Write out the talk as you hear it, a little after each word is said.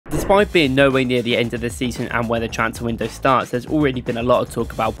Despite being nowhere near the end of the season and when the transfer window starts, there's already been a lot of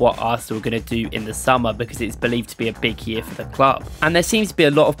talk about what Arsenal are going to do in the summer because it's believed to be a big year for the club. And there seems to be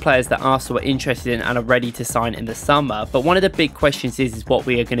a lot of players that Arsenal are interested in and are ready to sign in the summer, but one of the big questions is what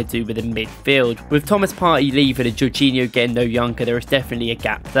we are going to do with the midfield. With Thomas Partey leaving and Jorginho getting no younger, there is definitely a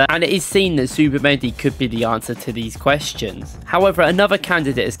gap there, and it is seen that Zubimendi could be the answer to these questions. However, another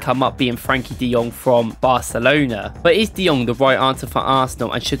candidate has come up, being Frenkie De Jong from Barcelona. But is De Jong the right answer for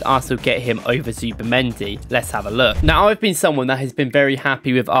Arsenal, and should Arsenal get him over Zubimendi? Let's have a look. Now, I've been someone that has been very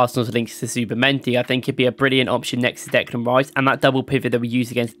happy with Arsenal's links to Zubimendi. I think he'd be a brilliant option next to Declan Rice, and that double pivot that we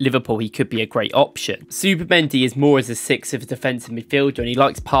use against Liverpool, he could be a great option. Zubimendi is more as a sixth of a defensive midfielder, and he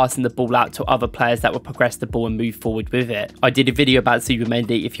likes passing the ball out to other players that will progress the ball and move forward with it. I did a video about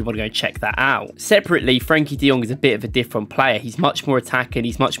Zubimendi if you want to go check that out. Separately, Frenkie De Jong is a bit of a different player. He's much more attacking,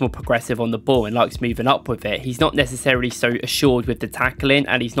 he's much more progressive on the ball and likes moving up with it. He's not necessarily so assured with the tackling,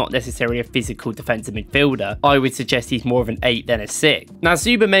 and he's not necessarily a physical defensive midfielder. I would suggest he's more of an 8 than a 6. Now,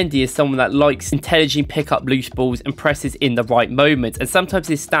 Zubimendi is someone that likes intelligently pick up loose balls and presses in the right moments, and sometimes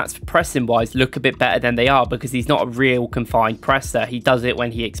his stats pressing wise look a bit better than they are because he's not a real confined presser. He does it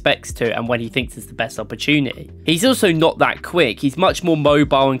when he expects to and when he thinks it's the best opportunity. He's also not that quick. He's much more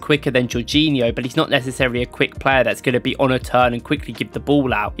mobile and quicker than Jorginho, but he's not necessarily a quick player that's going to be on a turn and quickly give the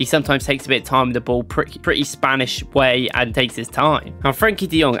ball out. He sometimes takes a bit of time with the ball, pretty Spanish way, and takes his time. And Frenkie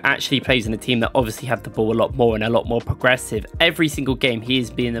De Jong actually plays in a team that obviously have the ball a lot more and a lot more progressive. Every single game he is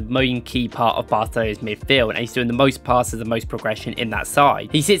being the main key part of Barcelona's midfield, and he's doing the most passes and most progression in that side.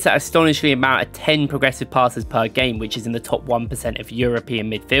 He sits at astonishingly amount of 10 progressive passes per game, which is in the top 1% of European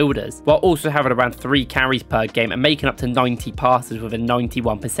midfielders, while also having around 3 carries per game and making up to 90 passes with a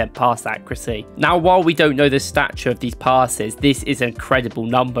 91% pass accuracy. Now, while we don't know the stature of these passes, this is an incredible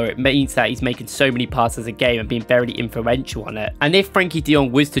number. It means that he's making so many passes a game and being very influential on it. And if Frenkie De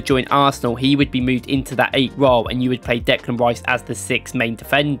Jong was to join Arsenal, he would be moved into that 8 role, and you would play Declan Rice as the 6th main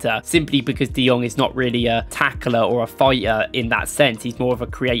defender, simply because De Jong is not really a tackler or a fighter in that sense. He's more of a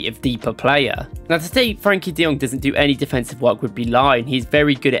creative, deeper player. Now, to say Frenkie De Jong doesn't do any defensive work would be lying. He's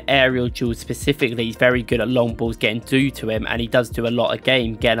very good at aerial duels specifically. He's very good at long balls getting due to him, and he does do a lot of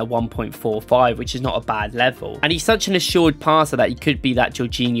game, getting a 1.45, which is not a bad level. And he's such an assured passer that he could be that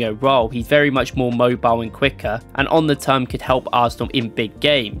Jorginho role. He's very much more mobile and quicker, and on the term could help Arsenal in big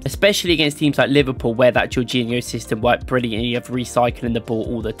games, especially against teams like Liverpool, where that Jorginho system worked brilliantly of recycling the ball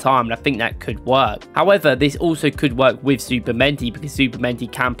all the time, and I think that could work. However, this also could work with Zubimendi, because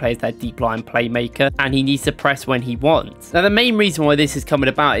Zubimendi can play as that deep line playmaker, and he needs to press when he wants. Now, the main reason why this is coming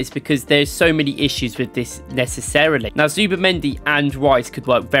about is because there's so many issues with this necessarily. Now, Zubimendi and Rice could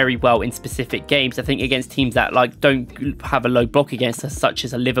work very well in specific games. I think against teams that don't have a low block against us, such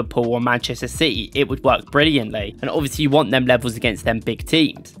as a Liverpool or Manchester City, it would work brilliantly. And obviously you want them levels against them big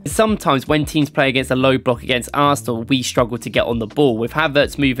teams. Sometimes when teams play against a low block against Arsenal, we struggle to get on the ball. With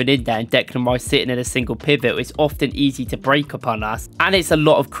Havertz moving in there and Declan Rice sitting in a single pivot, it's often easy to break upon us, and it's a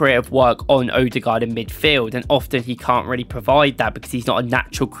lot of creative work on Odegaard in midfield, and often he can't really provide that because he's not a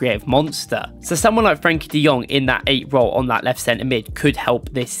natural creative monster. So someone like Frenkie De Jong in that 8 role on that left centre mid could help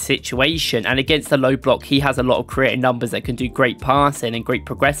this situation, and against the low block he has a lot of creative numbers that can do great passing and great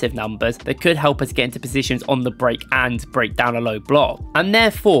progressive numbers that could help us get into positions on the break and break down a low block. And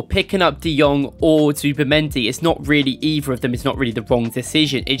therefore picking up De Jong or Zubimendi, it's not really either of them, it's not really the wrong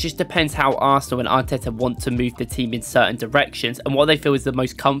decision. It just depends how Arsenal and Arteta want to move the team in certain directions and what they feel is the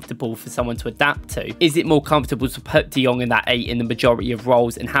most comfortable for someone to adapt to. Is it more comfortable to put De Jong in that 8 in the majority of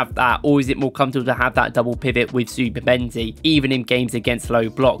roles and have that, or is it more comfortable to have that double pivot with Zubimendi even in games against low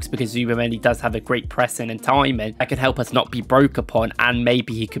blocks, because Zubimendi does have a great pressing and timing that can help us not be broke upon, and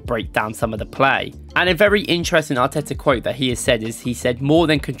maybe he could break down some of the play. And a very interesting Arteta quote that he has said is, he said, "More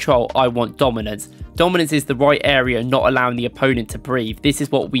than control, I want dominance. Dominance is the right area, not allowing the opponent to breathe. This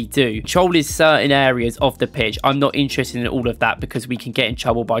is what we do. Control is certain areas of the pitch. I'm not interested in all of that because we can get in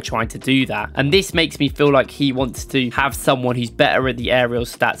trouble by trying to do that." And this makes me feel like he wants to have someone who's better at the aerial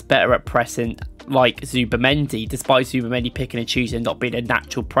stats, better at pressing, like Zubimendi, despite Zubimendi picking and choosing and not being a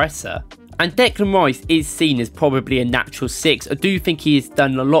natural presser. And Declan Rice is seen as probably a natural 6. I do think he has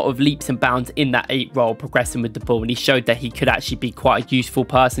done a lot of leaps and bounds in that 8 role, progressing with the ball, and he showed that he could actually be quite a useful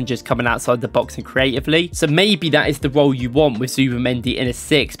person just coming outside the box and creatively. So maybe that is the role you want with Zubimendi in a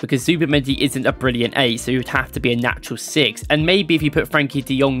 6, because Zubimendi isn't a brilliant 8, so he would have to be a natural 6. And maybe if you put Frenkie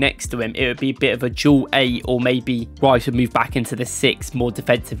De Jong next to him, it would be a bit of a dual 8, or maybe Rice would move back into the 6 more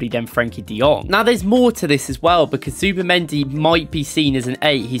defensively than Frenkie De Jong. Now, there's more to this as well, because Zubimendi might be seen as an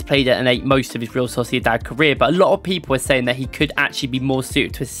 8. He's played at an 8 most of his Real Sociedad career, but a lot of people are saying that he could actually be more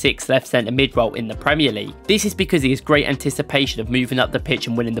suited to a 6 left centre mid role in the Premier League. This is because he has great anticipation of moving up the pitch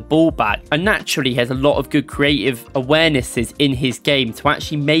and winning the ball back, and naturally has a lot of good creative awarenesses in his game to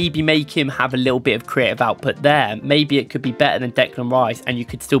actually maybe make him have a little bit of creative output there. Maybe it could be better than Declan Rice, and you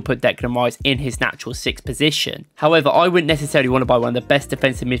could still put Declan Rice in his natural 6 position. However, I wouldn't necessarily want to buy one of the best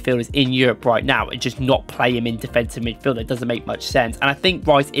defensive midfielders in Europe right now and just not play him in defensive midfield. It doesn't make much sense, and I think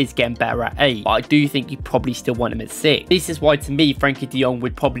Rice is getting better at 8, but I do think you probably still want him at 6. This is why, to me, Frenkie De Jong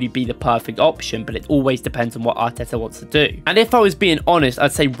would probably be the perfect option, but it always depends on what Arteta wants to do. And if I was being honest,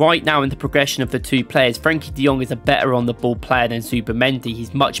 I'd say right now in the progression of the two players, Frenkie De Jong is a better on the ball player than Zubimendi.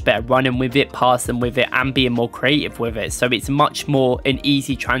 He's much better running with it, passing with it, and being more creative with it, so it's much more an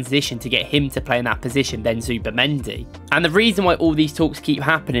easy transition to get him to play in that position than Zubimendi. And the reason why all these talks keep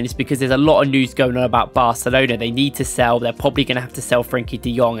happening is because there's a lot of news going on about Barcelona. They need to sell. They're probably going to have to sell Frenkie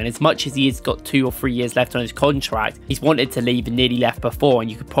De Jong, and as much as he has got 2 or 3 years left on his contract, he's wanted to leave and nearly left before, and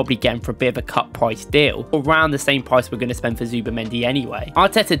you could probably get him for a bit of a cut price deal, around the same price we're going to spend for Zubimendi anyway.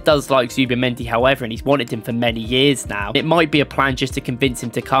 Arteta does like Zubimendi, however, and he's wanted him for many years now. It might be a plan just to convince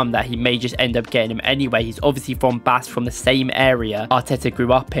him to come, that he may just end up getting him anyway. He's obviously from Basque, from the same area Arteta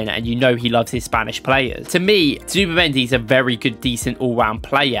grew up in, and you know he loves his Spanish players. To me, Zubimendi is a very good, decent all-round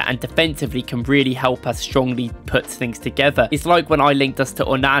player, and defensively can really help us strongly put things together. It's like when I linked us to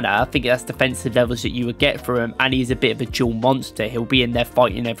Onana. I think that's defensive levels that you would get from him, and he's a bit of a dual monster. He'll be in there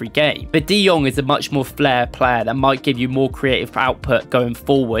fighting every game. But De Jong is a much more flair player that might give you more creative output going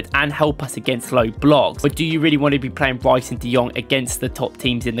forward and help us against low blocks. But do you really want to be playing Rice and De Jong against the top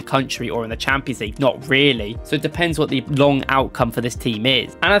teams in the country or in the Champions League? Not really. So it depends what the long outcome for this team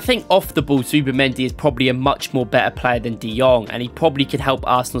is. And I think off the ball, Zubimendi is probably a much more better player than De Jong, and he probably could help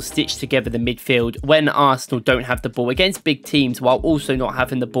Arsenal stitch together the midfield when Arsenal don't have the ball against big teams, while also not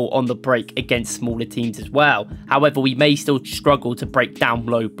having the ball on the break against smaller teams as well. However, we may still struggle to break down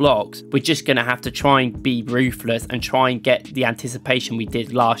low blocks. We're just going to have to try and be ruthless and try and get the anticipation we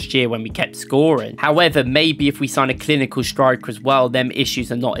did last year when we kept scoring. However, maybe if we sign a clinical striker as well, them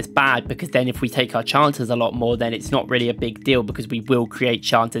issues are not as bad, because then if we take our chances a lot more, then it's not really a big deal, because we will create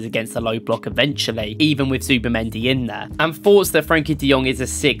chances against the low block eventually, even with Zubimendi in there. And thoughts that Frenkie De Jong is a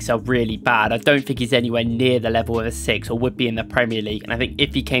 6 are really bad. I don't think he's anywhere near the level of a 6, or would be in the Premier League, and I think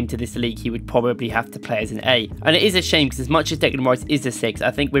if he came to this league, he would probably have to play as an 8. And it is a shame, because as much as Declan Rice is a 6,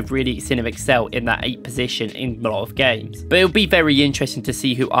 I think we've really seen him excel in that 8 position in a lot of games. But it'll be very interesting to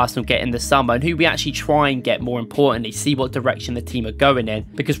see who Arsenal get in the summer, and who we actually try and get, more importantly, see what direction the team are going in,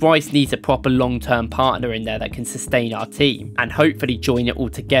 because Rice needs a proper long-term partner in there that can sustain our team, and hopefully join it all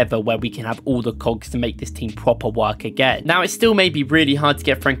together where we can have all the cogs to make this team proper work again. Now, it still may be really hard to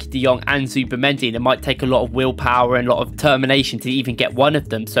get Frenkie De Jong and Zubimendi, and it might take a lot of willpower and a lot of determination to even get one of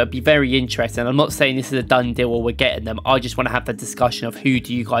them, so it'd be very interesting. I'm not saying this is a done deal or we're getting them. I just want to have the discussion of who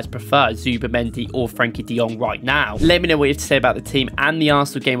do you guys prefer, Zubimendi or Frenkie De Jong right now. Let me know what you have to say about the team and the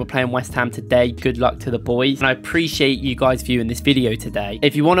Arsenal game we're playing West Ham today. Good luck to the boys, and I appreciate you guys viewing this video today.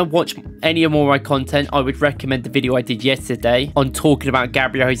 If you want to watch any more of my content, I would recommend the video I did yesterday on talking about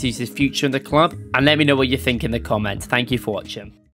Gabriel Jesus' future in the club, and let me know what you think in the comments. Thank you for watching.